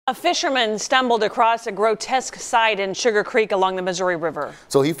A fisherman stumbled across a grotesque sight in Sugar Creek along the Missouri River.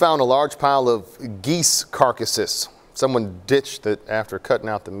 So he found a large pile of geese carcasses. Someone ditched it after cutting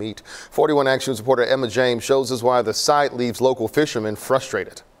out the meat. 41 Action News reporter Emma James shows us why the sight leaves local fishermen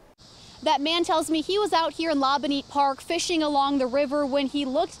frustrated. That man tells me he was out here in LaBenite Park fishing along the river when he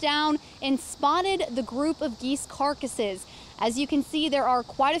looked down and spotted the group of geese carcasses. As you can see, there are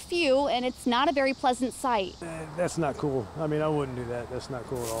quite a few, and it's not a very pleasant sight. That's not cool. I mean, I wouldn't do that. That's not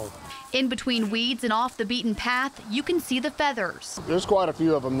cool at all. In between weeds and off the beaten path, you can see the feathers. There's quite a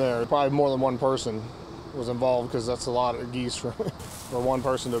few of them there. Probably more than one person was involved, because that's a lot of geese for one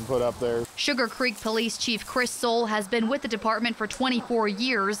person to put up there. Sugar Creek Police Chief Chris Soule has been with the department for 24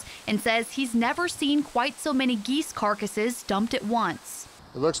 years and says he's never seen quite so many geese carcasses dumped at once.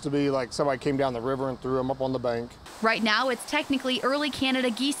 It looks to be like somebody came down the river and threw them up on the bank. Right now, it's technically early Canada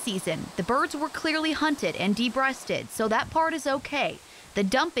geese season. The birds were clearly hunted and debreasted, so that part is okay. The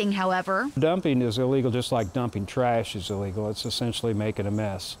dumping, however. Dumping is illegal, just like dumping trash is illegal. It's essentially making a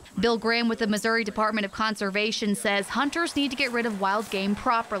mess. Bill Graham with the Missouri Department of Conservation says hunters need to get rid of wild game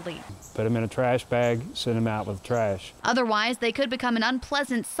properly. Put them in a trash bag, send them out with trash. Otherwise, they could become an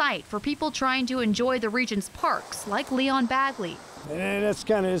unpleasant sight for people trying to enjoy the region's parks, like Leon Bagley. And that's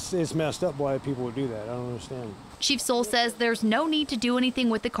kind of, it's messed up why people would do that. I don't understand. Chief Soule says there's no need to do anything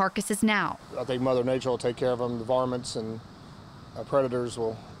with the carcasses now. I think Mother Nature will take care of them. The varmints and predators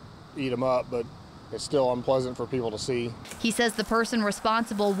will eat them up, but it's still unpleasant for people to see. He says the person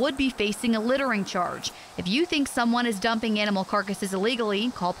responsible would be facing a littering charge. If you think someone is dumping animal carcasses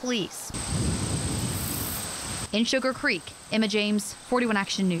illegally, call police. In Sugar Creek, Emma James, 41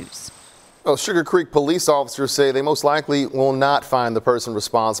 Action News. Well, Sugar Creek police officers say they most likely will not find the person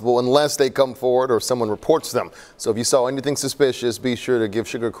responsible unless they come forward or someone reports them. So if you saw anything suspicious, be sure to give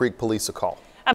Sugar Creek police a call.